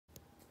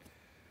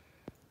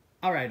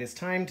All right, it's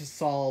time to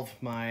solve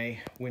my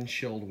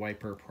windshield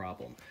wiper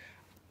problem.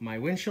 My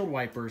windshield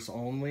wipers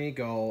only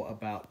go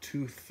about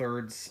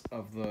 2/3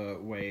 of the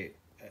way,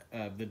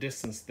 the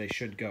distance they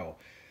should go.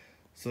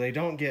 So they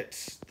don't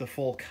get the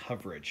full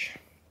coverage.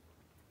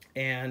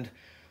 And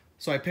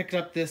so I picked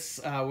up this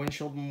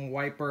windshield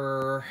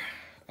wiper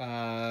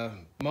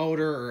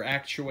motor or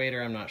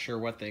actuator, I'm not sure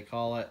what they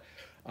call it,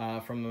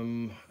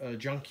 from a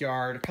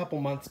junkyard a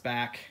couple months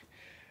back.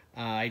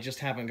 I just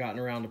haven't gotten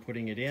around to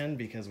putting it in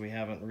because we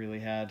haven't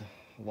really had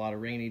a lot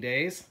of rainy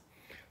days.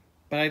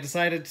 But I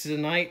decided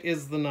tonight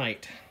is the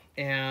night,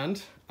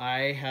 and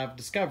I have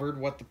discovered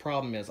what the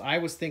problem is. I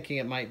was thinking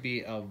it might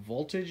be a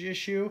voltage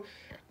issue,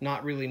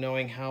 not really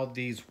knowing how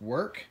these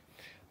work,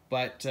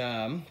 but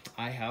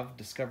I have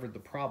discovered the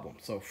problem.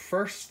 So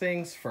first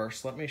things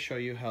first, let me show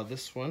you how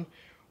this one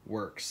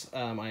works.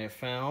 I have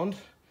found,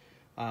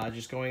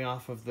 just going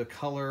off of the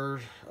color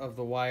of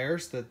the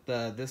wires, that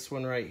this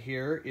one right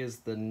here is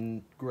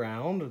the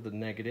ground, or the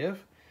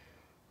negative.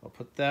 I'll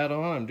put that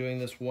on. I'm doing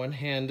this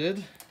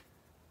one-handed.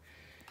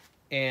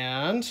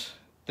 And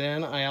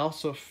then I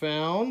also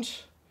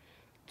found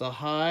the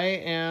high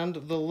and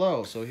the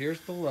low. So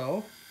here's the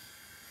low,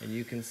 and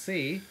you can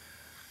see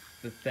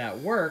that that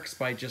works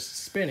by just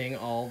spinning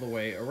all the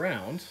way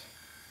around.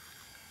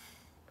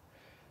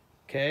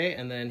 Okay,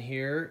 and then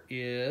here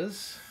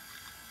is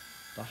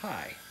the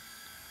high.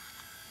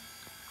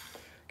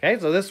 Okay,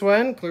 so this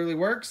one clearly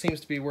works,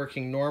 seems to be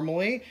working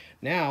normally.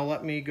 Now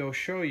let me go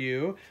show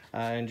you,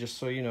 and just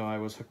so you know, I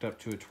was hooked up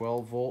to a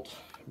 12-volt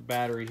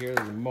battery here.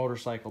 There's a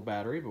motorcycle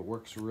battery, but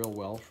works real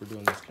well for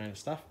doing this kind of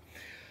stuff.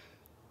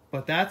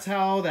 But that's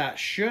how that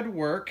should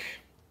work.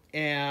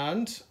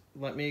 And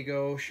let me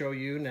go show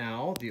you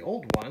now the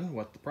old one,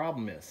 what the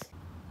problem is.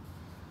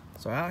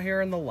 So out here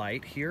in the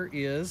light, here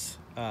is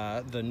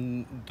the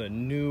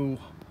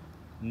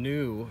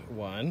new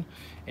one,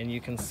 and you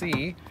can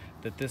see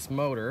that this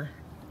motor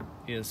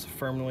is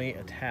firmly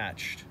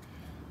attached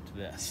to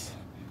this.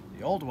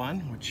 The old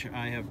one, which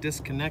I have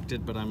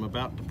disconnected but I'm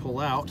about to pull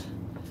out,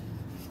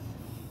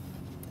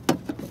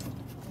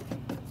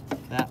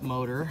 that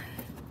motor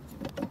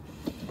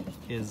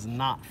is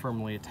not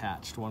firmly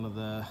attached. One of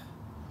the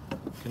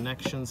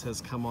connections has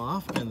come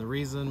off, and the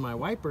reason my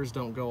wipers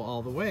don't go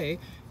all the way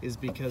is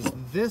because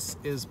this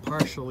is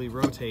partially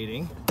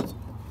rotating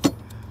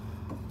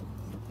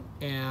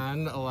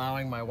and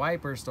allowing my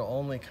wipers to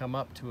only come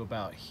up to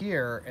about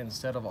here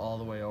instead of all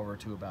the way over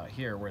to about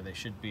here where they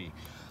should be.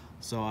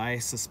 So I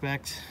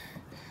suspect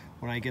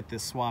when I get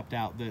this swapped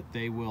out that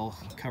they will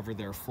cover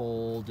their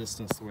full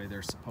distance the way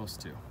they're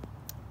supposed to.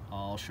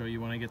 I'll show you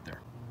when I get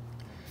there.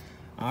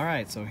 All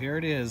right, so here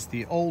it is.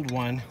 The old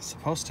one,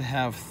 supposed to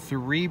have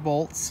 3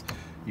 bolts.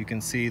 You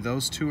can see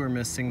those 2 are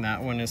missing.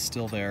 That one is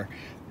still there,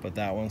 but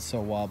that one's so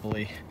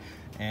wobbly.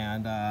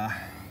 And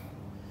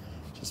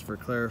just for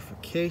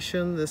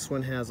clarification, this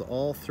one has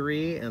all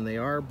 3 and they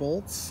are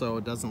bolts, so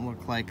it doesn't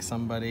look like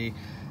somebody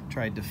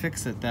tried to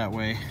fix it that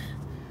way.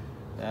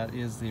 That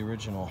is the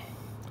original.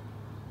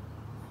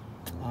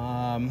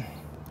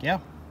 Yeah,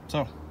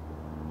 so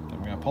I'm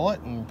gonna pull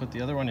it and put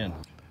the other one in.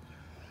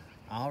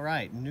 All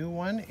right, new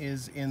one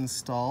is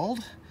installed.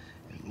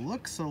 It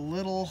looks a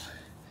little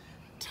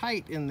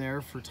tight in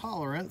there for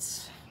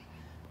tolerance.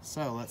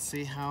 So let's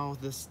see how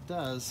this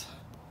does.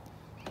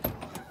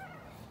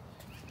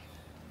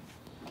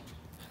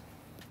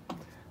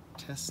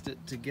 Test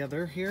it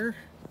together here.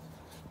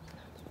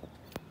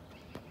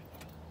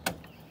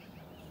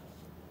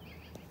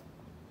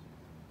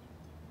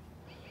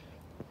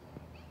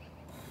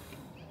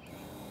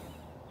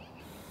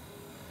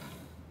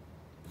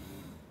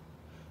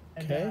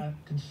 Okay.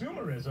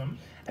 Consumerism.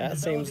 That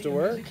seems to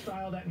work. Music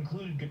style that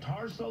included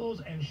guitar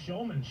solos and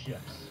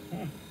showmanships.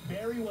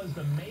 Barry was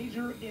the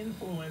major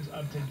influence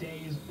of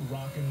today's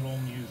rock and roll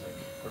music,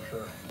 for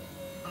sure.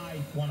 I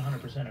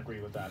 100%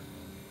 agree with that.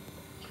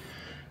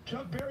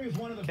 Chuck Berry is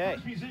one of the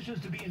first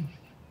musicians to be in.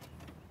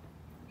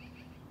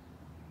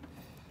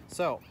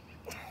 So,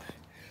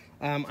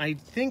 I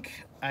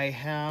think I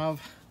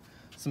have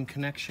some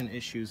connection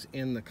issues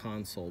in the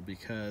console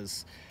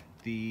because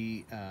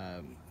the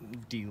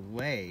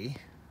delay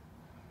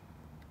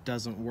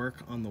doesn't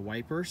work on the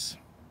wipers,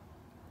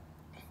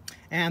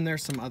 and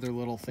there's some other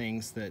little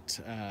things that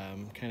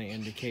kind of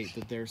indicate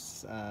that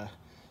there's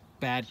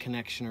bad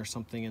connection or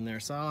something in there,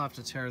 so I'll have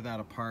to tear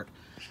that apart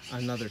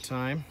another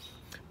time.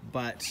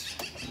 But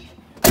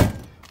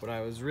what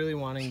I was really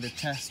wanting to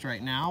test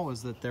right now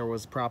was that there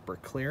was proper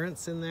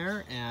clearance in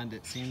there, and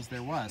it seems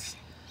there was.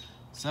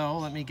 So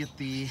let me get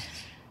the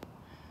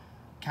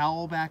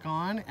cowl back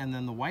on and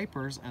then the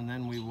wipers, and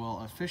then we will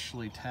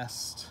officially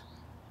test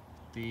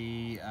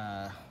the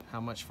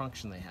how much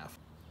function they have.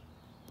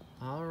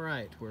 All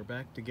right, we're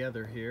back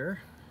together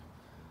here.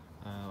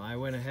 I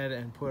went ahead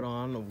and put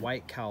on a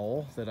white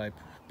cowl that I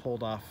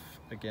pulled off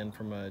again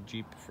from a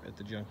Jeep at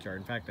the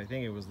junkyard. In fact, I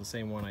think it was the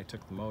same one I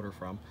took the motor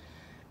from.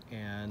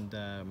 And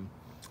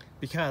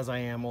because I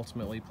am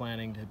ultimately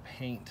planning to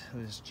paint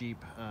this Jeep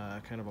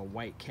kind of a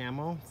white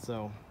camo,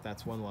 so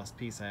that's one less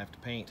piece I have to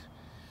paint.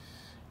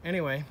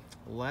 Anyway,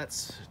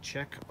 let's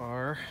check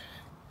our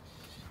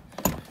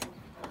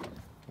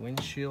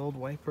windshield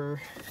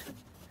wiper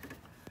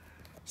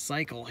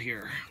cycle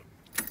here.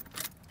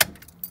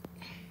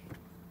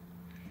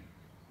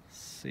 Let's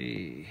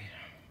see.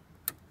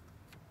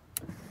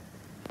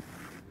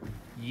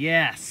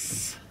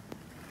 Yes.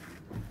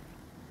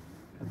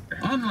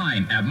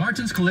 Online at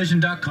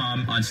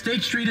martinscollision.com, on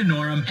State Street in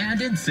Norham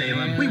and in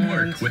Salem, we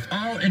work with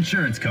all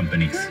insurance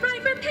companies.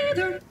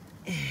 We'll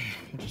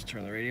just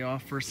turn the radio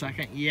off for a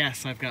second.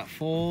 Yes, I've got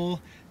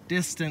full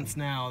distance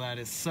now. That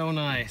is so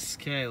nice.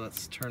 Okay,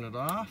 let's turn it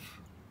off.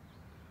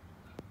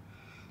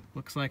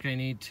 Looks like I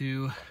need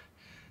to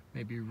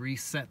maybe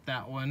reset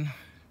that one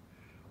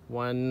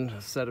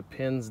set of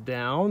pins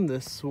down.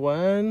 This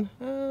one,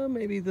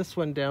 maybe this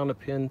one down a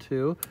pin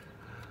too.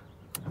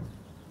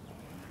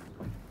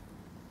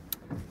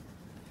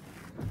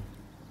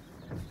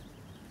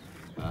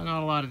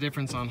 Not a lot of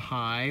difference on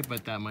high,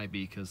 but that might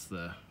be because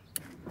the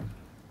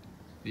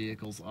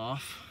vehicle's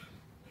off.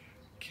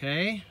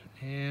 Okay,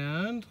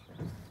 and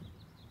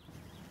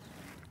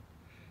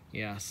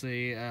yeah,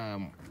 see,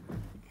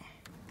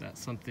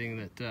 that's something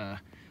that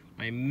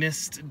my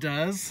mist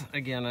does.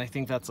 Again, I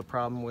think that's a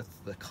problem with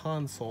the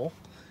console,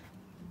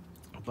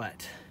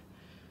 but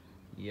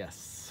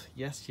yes,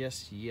 yes,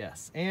 yes,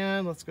 yes.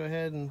 And let's go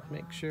ahead and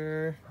make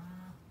sure.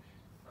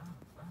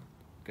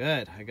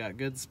 Good, I got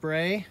good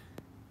spray.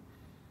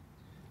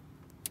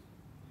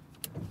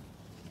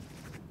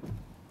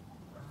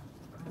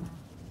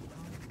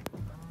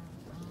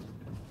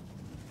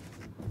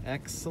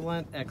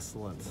 Excellent,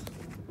 excellent.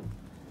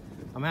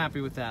 I'm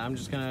happy with that. I'm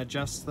just gonna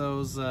adjust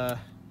those,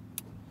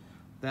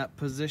 that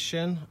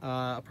position,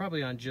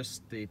 probably on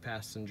just the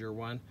passenger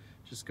one.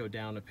 Just go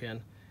down a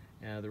pin,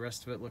 and the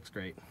rest of it looks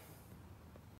great.